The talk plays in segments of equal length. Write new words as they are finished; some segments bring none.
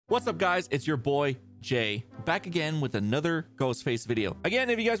What's up, guys? It's your boy Jay, back again with another Ghostface video. Again,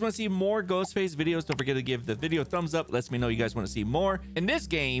 if you guys want to see more Ghostface videos, don't forget to give the video a thumbs up. Lets me know you guys want to see more. In this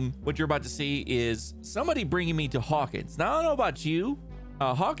game, what you're about to see is somebody bringing me to Hawkins. Now, I don't know about you.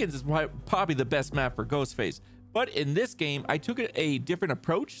 Hawkins is probably the best map for Ghostface. But in this game, I took a different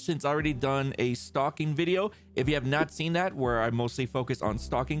approach since I already done a stalking video. If you have not seen that, where I mostly focus on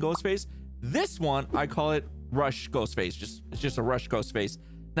stalking Ghostface, this one, I call it Rush Ghostface. It's just a Rush Ghostface.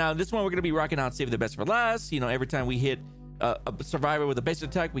 Now, this one, we're going to be rocking out Save the Best for Last. You know, every time we hit a survivor with a basic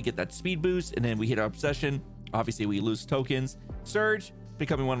attack, we get that speed boost, and then we hit our obsession. Obviously, we lose tokens. Surge,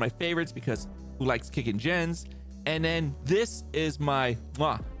 becoming one of my favorites because who likes kicking gens? And then this is my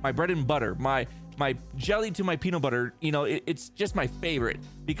bread and butter, my jelly to my peanut butter. You know, it's just my favorite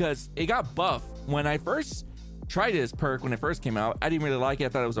because it got buff. When I first tried this perk, when it first came out, I didn't really like it. I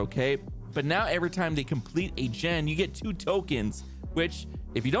thought it was okay. But now every time they complete a gen, you get 2 tokens, which,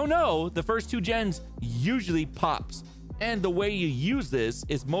 if you don't know, the first 2 gens usually pops. And the way you use this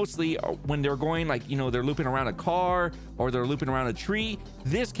is mostly when they're going, like, you know, they're looping around a car or they're looping around a tree.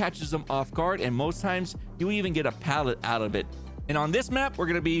 This catches them off guard, and most times you even get a pallet out of it. And on this map, we're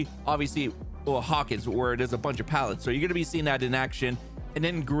gonna be obviously, well, Hawkins, where there's a bunch of pallets. So you're gonna be seeing that in action. And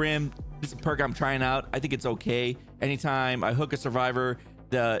then Grim, this is a perk I'm trying out. I think it's okay. Anytime I hook a survivor,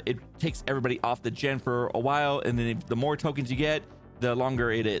 it takes everybody off the gen for a while, and then the more tokens you get, the longer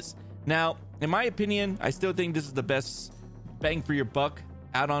it is. Now, in my opinion, I still think this is the best bang for your buck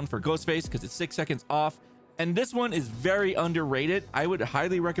add-on for Ghostface because it's 6 seconds off, and this one is very underrated. I would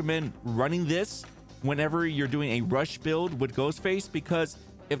highly recommend running this whenever you're doing a rush build with Ghostface, because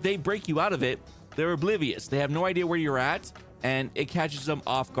if they break you out of it, they're oblivious. They have no idea where you're at, and it catches them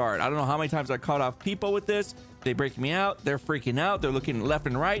off guard. I don't know how many times I caught off people with this. They break me out, they're freaking out, they're looking left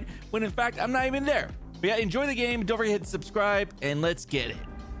and right, when in fact, I'm not even there. But yeah, enjoy the game. Don't forget to hit subscribe, and let's get it.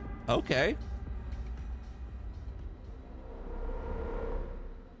 Okay.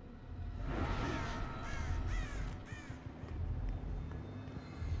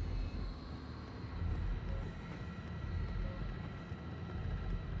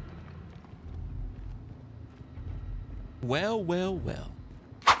 Well, well, well.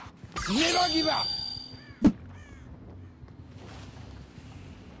 Never give up.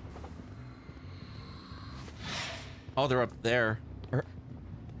 Oh, they're up there.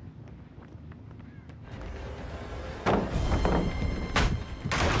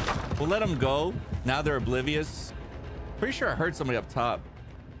 We'll let them go. Now they're oblivious. Pretty sure I heard somebody up top.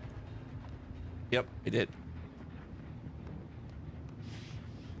 Yep, I did.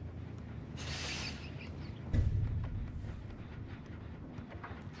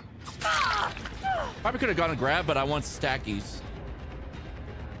 Probably could have gone and grabbed, but I want stackies.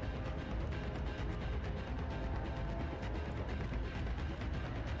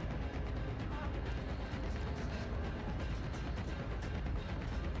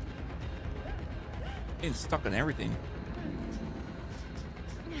 Getting stuck on everything.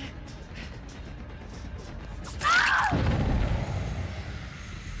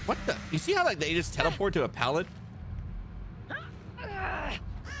 What the? You see how, like, they just teleport to a pallet?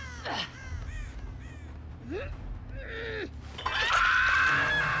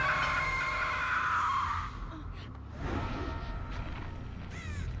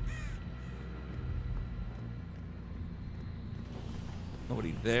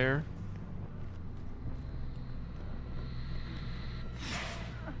 Nobody there.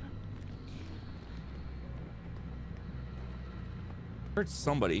 Heard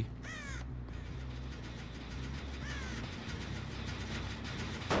somebody.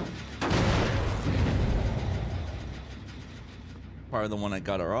 Probably the one that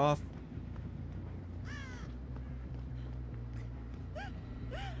got her off.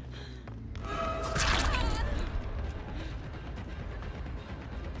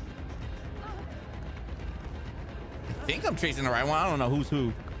 I think I'm chasing the right one. I don't know who's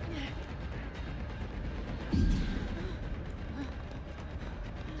who.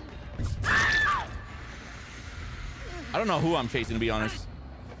 I don't know who I'm chasing, to be honest.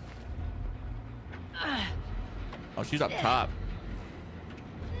 Oh, she's up top.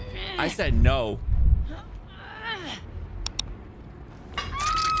 I said no.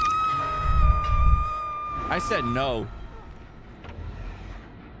 I said no.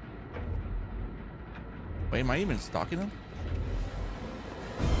 Wait, am I even stalking them?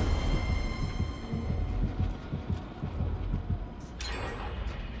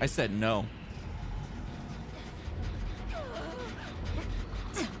 I said no.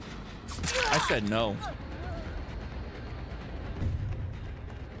 I said no.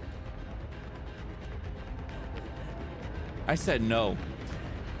 I said no.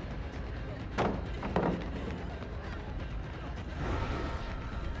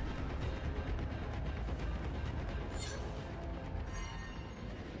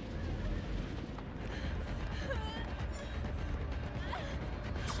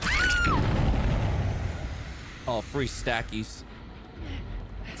 Oh, free stackies.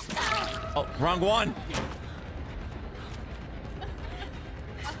 Oh, wrong one.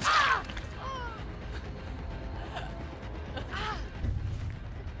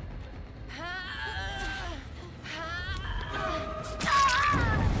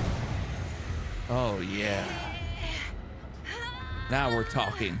 Oh, yeah. Now we're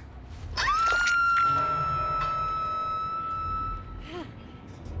talking.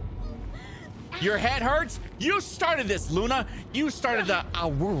 Your head hurts? You started this, Luna. You started the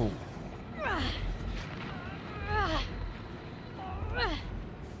world.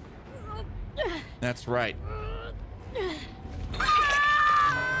 That's right.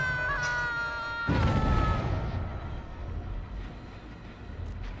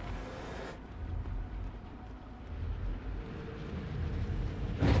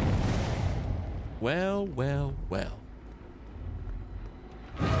 Well, well, well.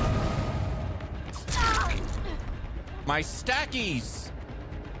 My stackies.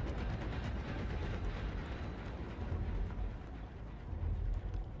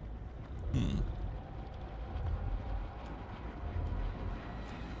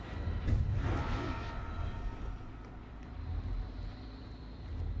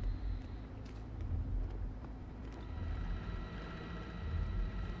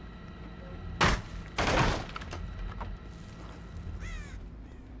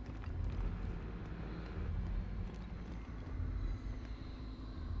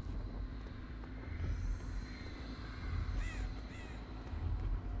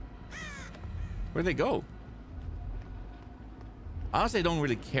 Where'd they go? Honestly, I don't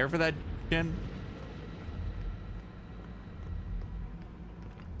really care for that gen.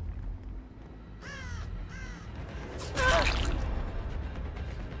 Is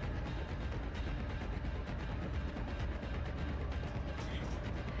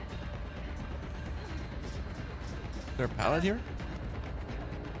there a pallet here?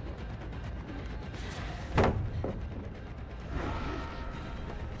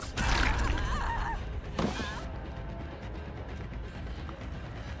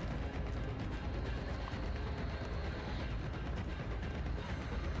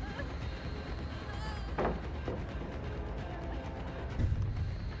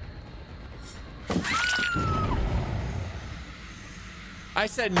 I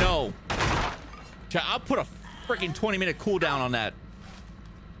said no. I'll put a freaking 20-minute cooldown on that.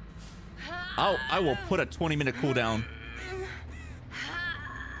 I will put a 20-minute cooldown.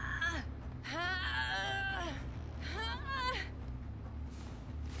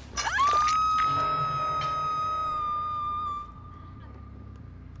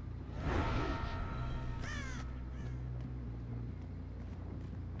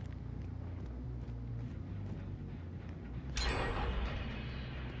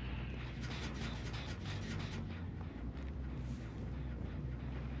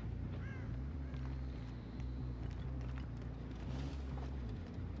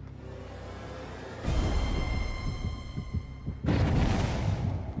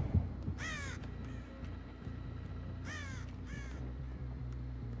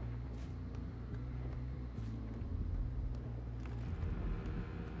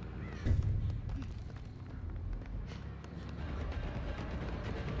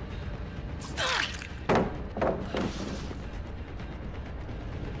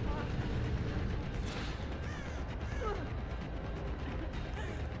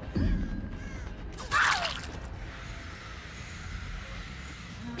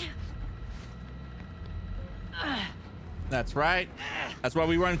 That's right. That's why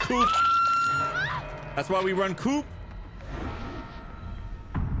we run Coop. That's why we run Coop.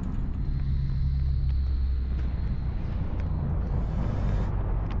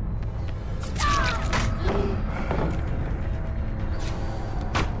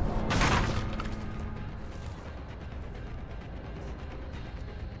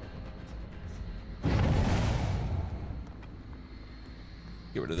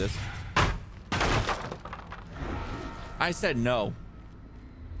 Get rid of this. I said no.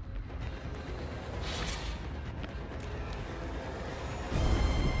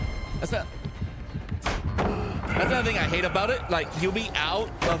 That's another thing I hate about it. Like, you'll be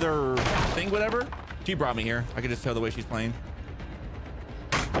out of their thing, whatever. She brought me here. I can just tell the way she's playing.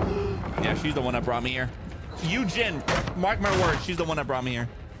 Yeah, she's the one that brought me here. You, Jin, mark my words. She's the one that brought me here.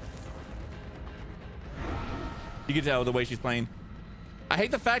 You can tell the way she's playing. I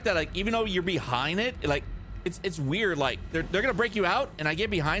hate the fact that, like, even though you're behind it, like, it's weird. Like, they're gonna break you out, and I get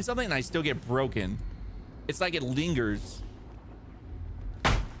behind something, and I still get broken. It's like it lingers.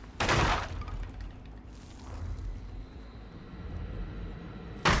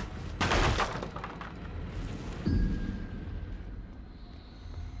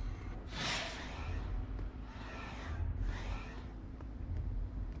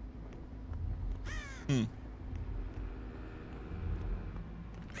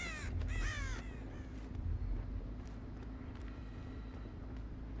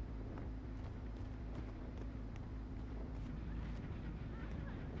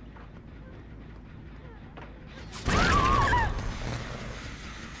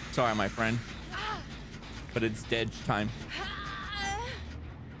 Sorry, my friend. But it's dead time.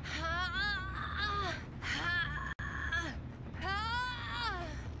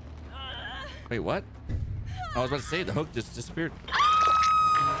 Wait, what? I was about to say the hook just disappeared.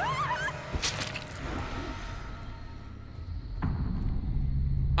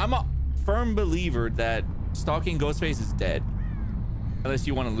 I'm a firm believer that stalking Ghostface is dead. Unless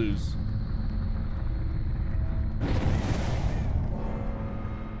you want to lose.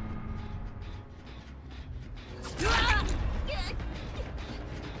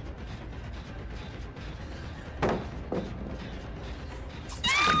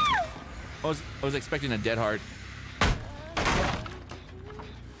 I was expecting a dead heart.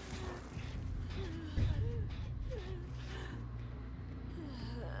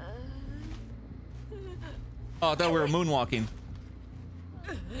 Oh, I thought we were moonwalking.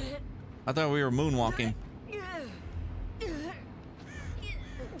 I thought we were moonwalking.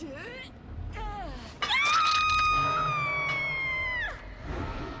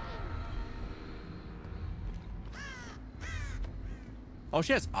 Oh,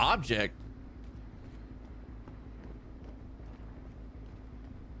 she has object.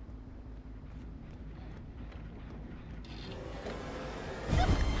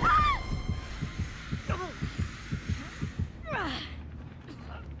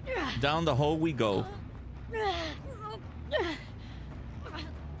 Down the hole we go.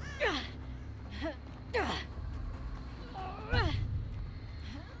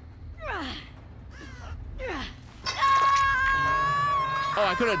 Oh,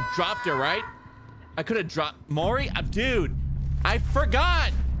 I could have dropped her, right? I could have dropped Maury. Dude, I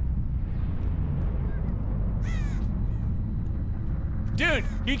forgot. Dude,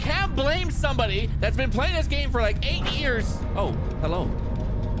 you can't blame somebody that's been playing this game for like 8 years. Oh, hello.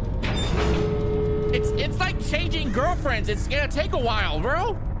 It's like changing girlfriends. It's gonna take a while,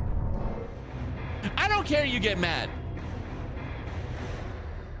 bro. I don't care you get mad.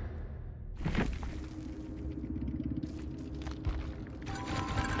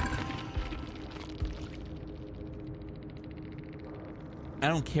 I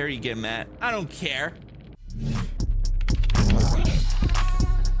don't care you get mad. I don't care.